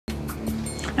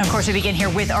Of course, we begin here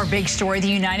with our big story. The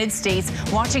United States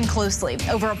watching closely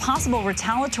over a possible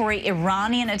retaliatory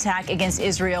Iranian attack against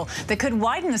Israel that could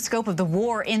widen the scope of the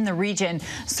war in the region.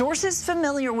 Sources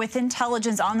familiar with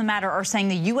intelligence on the matter are saying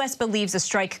the U.S. believes a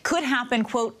strike could happen,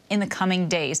 quote, in the coming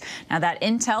days. Now, that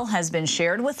intel has been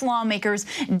shared with lawmakers,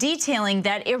 detailing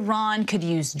that Iran could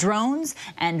use drones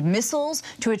and missiles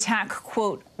to attack,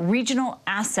 quote, regional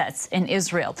assets in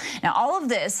Israel. Now, all of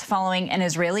this following an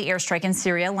Israeli airstrike in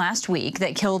Syria last week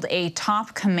that killed a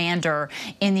top commander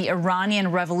in the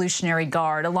Iranian Revolutionary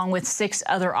Guard, along with 6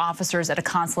 other officers at a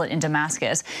consulate in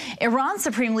Damascus. Iran's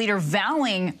supreme leader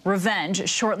vowing revenge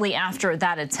shortly after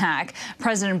that attack.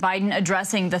 President Biden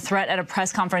addressing the threat at a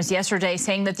press conference yesterday,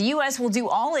 saying that the U.S. will do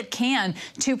all it can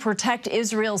to protect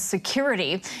Israel's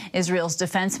security. Israel's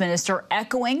defense minister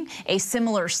echoing a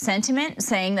similar sentiment,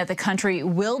 saying that the country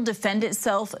will defend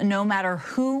itself no matter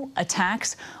who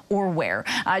attacks or where.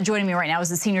 Joining me right now is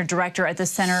the senior director at the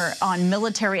Center on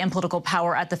Military and Political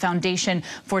Power at the Foundation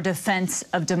for Defense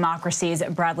of Democracies,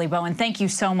 Bradley Bowman. Thank you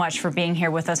so much for being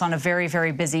here with us on a very,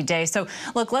 very busy day. So,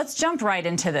 look, let's jump right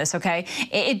into this, okay?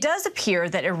 It does appear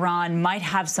that Iran might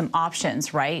have some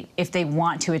options, right, if they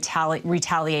want to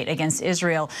retaliate against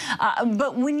Israel.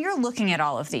 But when you're looking at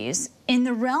all of these, in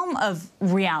the realm of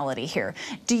reality here,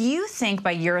 do you think,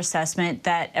 by your assessment,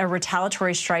 that a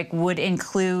retaliatory strike would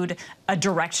include a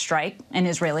direct strike in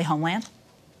Israeli homeland?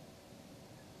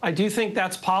 I do think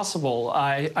that's possible.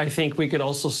 I think we could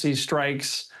also see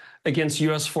strikes against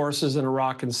U.S. forces in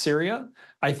Iraq and Syria.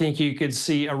 I think you could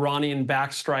see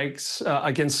Iranian-backed strikes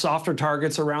against softer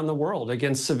targets around the world,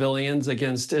 against civilians,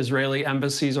 against Israeli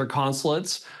embassies or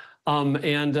consulates.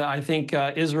 And I think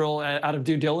Israel, out of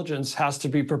due diligence, has to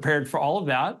be prepared for all of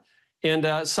that.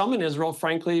 And some in Israel,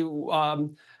 frankly,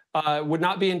 would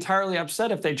not be entirely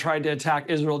upset if they tried to attack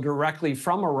Israel directly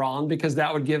from Iran, because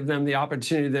that would give them the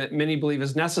opportunity that many believe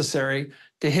is necessary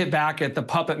to hit back at the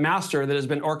puppet master that has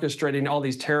been orchestrating all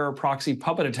these terror proxy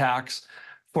puppet attacks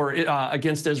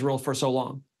against Israel for so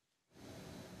long.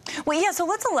 Well, yeah, so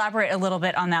let's elaborate a little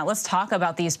bit on that. Let's talk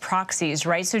about these proxies,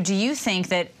 right? So do you think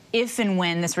that if and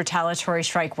when this retaliatory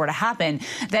strike were to happen,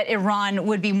 that Iran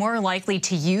would be more likely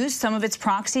to use some of its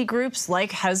proxy groups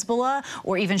like Hezbollah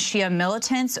or even Shia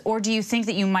militants? Or do you think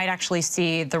that you might actually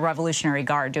see the Revolutionary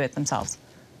Guard do it themselves?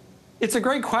 It's a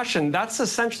great question. That's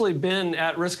essentially been,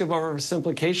 at risk of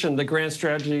oversimplification, the grand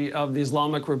strategy of the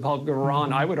Islamic Republic of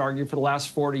Iran, I would argue, for the last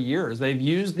 40 years. They've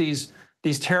used these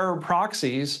terror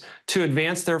proxies to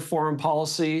advance their foreign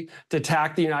policy, to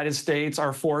attack the United States,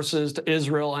 our forces, to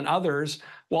Israel and others,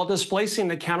 while displacing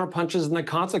the counterpunches and the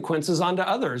consequences onto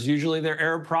others, usually their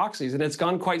Arab proxies. And it's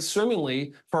gone quite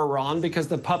swimmingly for Iran because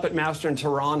the puppet master in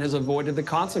Tehran has avoided the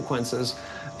consequences.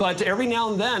 But every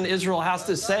now and then, Israel has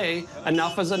to say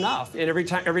enough is enough. And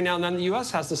every now and then, the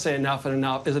U.S. has to say enough and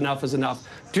enough is enough.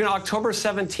 During October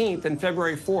 17th and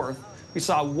February 4th, we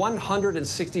saw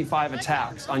 165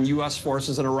 attacks on U.S.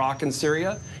 forces in Iraq and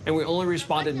Syria, and we only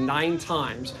responded 9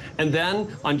 times. And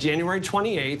then on January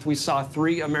 28th, we saw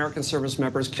 3 American service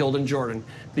members killed in Jordan.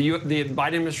 The Biden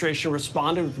administration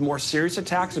responded with more serious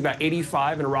attacks, about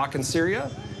 85 in Iraq and Syria,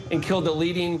 and killed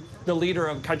the leader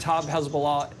of Kataib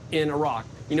Hezbollah in Iraq.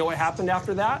 You know what happened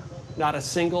after that? Not a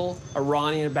single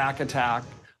Iranian-backed attack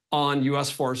on U.S.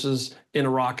 forces in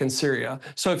Iraq and Syria.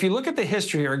 So if you look at the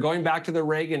history here, going back to the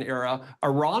Reagan era,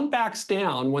 Iran backs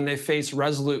down when they face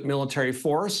resolute military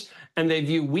force, and they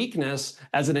view weakness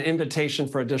as an invitation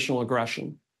for additional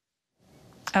aggression.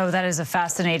 Oh, that is a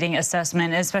fascinating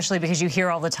assessment, especially because you hear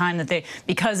all the time that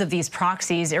because of these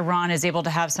proxies, Iran is able to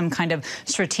have some kind of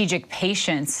strategic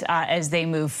patience as they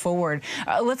move forward.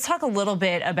 Let's talk a little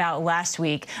bit about last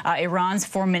week. Iran's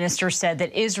foreign minister said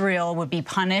that Israel would be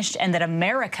punished and that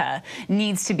America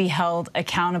needs to be held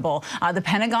accountable. The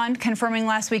Pentagon confirming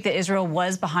last week that Israel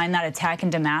was behind that attack in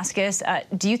Damascus.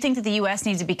 Do you think that the U.S.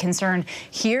 needs to be concerned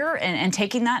here and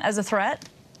taking that as a threat?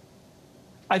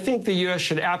 I think the U.S.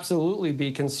 should absolutely be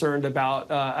concerned about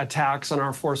attacks on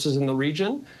our forces in the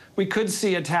region. We could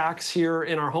see attacks here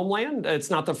in our homeland. It's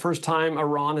not the first time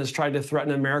Iran has tried to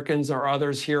threaten Americans or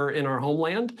others here in our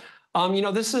homeland. You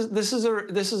know, this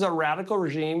is a radical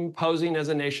regime posing as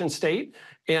a nation state.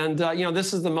 And, you know,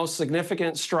 this is the most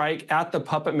significant strike at the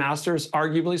puppet masters,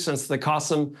 arguably, since the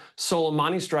Qasem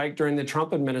Soleimani strike during the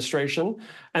Trump administration.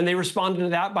 And they responded to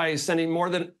that by sending more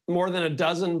than a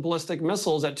dozen ballistic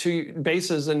missiles at 2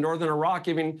 bases in northern Iraq,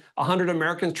 giving 100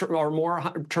 Americans or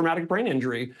more traumatic brain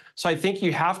injury. So I think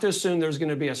you have to assume there's going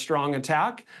to be a strong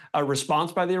attack, a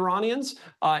response by the Iranians.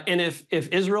 And if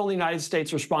Israel and the United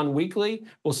States respond weakly,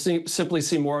 we'll simply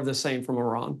see more of the same from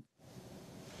Iran.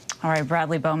 All right,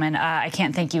 Bradley Bowman, I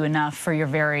can't thank you enough for your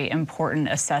very important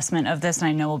assessment of this, and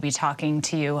I know we'll be talking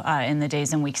to you in the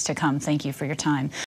days and weeks to come. Thank you for your time.